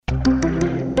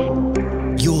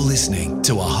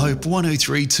to a Hope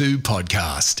 1032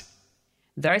 podcast.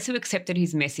 Those who accepted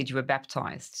his message were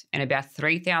baptised, and about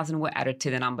 3,000 were added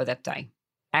to the number that day.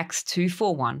 Acts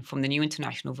 2:41 from the New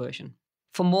International Version.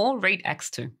 For more, read Acts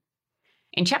 2.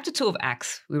 In chapter 2 of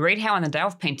Acts, we read how on the day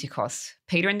of Pentecost,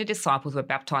 Peter and the disciples were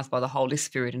baptised by the Holy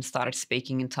Spirit and started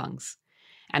speaking in tongues,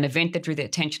 an event that drew the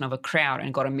attention of a crowd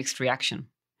and got a mixed reaction.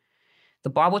 The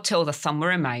Bible tells us some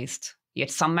were amazed, yet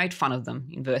some made fun of them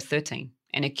in verse 13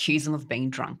 and accused them of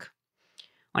being drunk.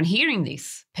 On hearing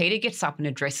this, Peter gets up and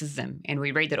addresses them, and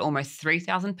we read that almost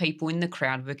 3,000 people in the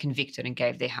crowd were convicted and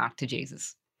gave their heart to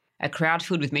Jesus, a crowd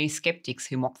filled with many skeptics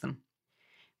who mocked them.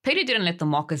 Peter didn't let the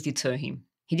mockers deter him.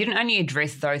 He didn't only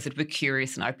address those that were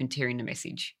curious and open to hearing the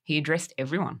message. He addressed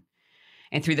everyone.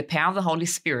 And through the power of the Holy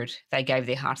Spirit, they gave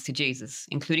their hearts to Jesus,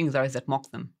 including those that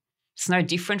mocked them. It's no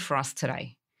different for us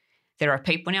today. There are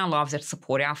people in our lives that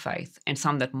support our faith and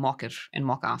some that mock it and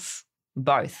mock us.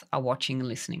 Both are watching and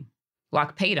listening.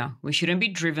 Like Peter, we shouldn't be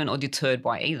driven or deterred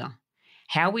by either.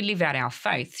 How we live out our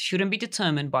faith shouldn't be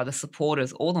determined by the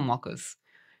supporters or the mockers.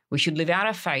 We should live out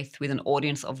our faith with an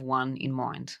audience of one in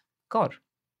mind, God.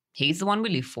 He's the one we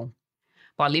live for.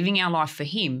 By living our life for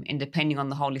him and depending on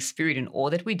the Holy Spirit in all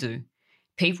that we do,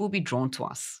 people will be drawn to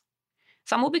us.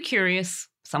 Some will be curious,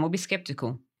 some will be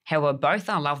skeptical. However, both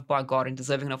are loved by God and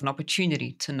deserving of an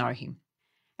opportunity to know him.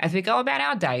 As we go about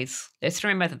our days, let's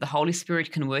remember that the Holy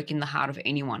Spirit can work in the heart of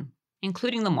anyone,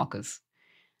 including the mockers.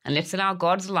 And let's allow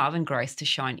God's love and grace to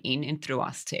shine in and through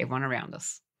us to everyone around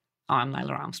us. I'm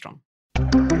Layla Armstrong.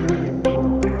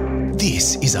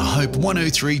 This is a Hope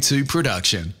 1032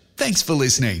 production. Thanks for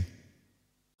listening.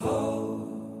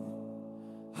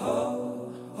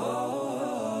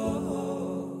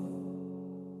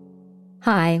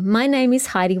 Hi, my name is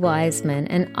Heidi Wiseman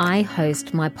and I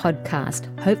host my podcast,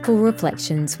 Hopeful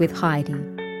Reflections with Heidi.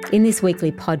 In this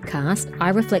weekly podcast, I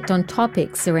reflect on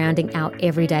topics surrounding our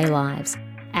everyday lives,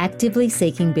 actively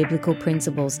seeking biblical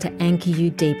principles to anchor you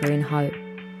deeper in hope.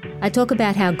 I talk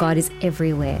about how God is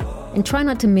everywhere and try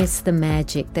not to miss the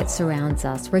magic that surrounds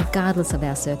us regardless of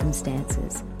our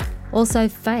circumstances. Also,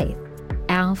 faith.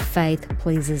 Our faith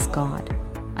pleases God.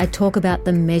 I talk about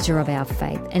the measure of our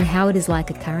faith and how it is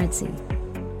like a currency.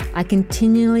 I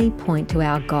continually point to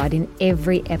our God in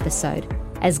every episode,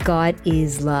 as God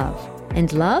is love,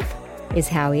 and love is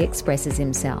how he expresses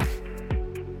himself.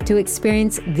 To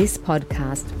experience this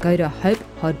podcast, go to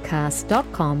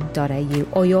hopepodcast.com.au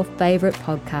or your favourite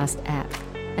podcast app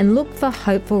and look for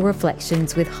Hopeful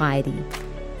Reflections with Heidi.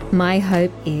 My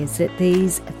hope is that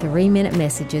these 3-minute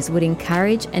messages would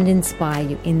encourage and inspire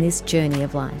you in this journey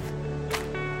of life.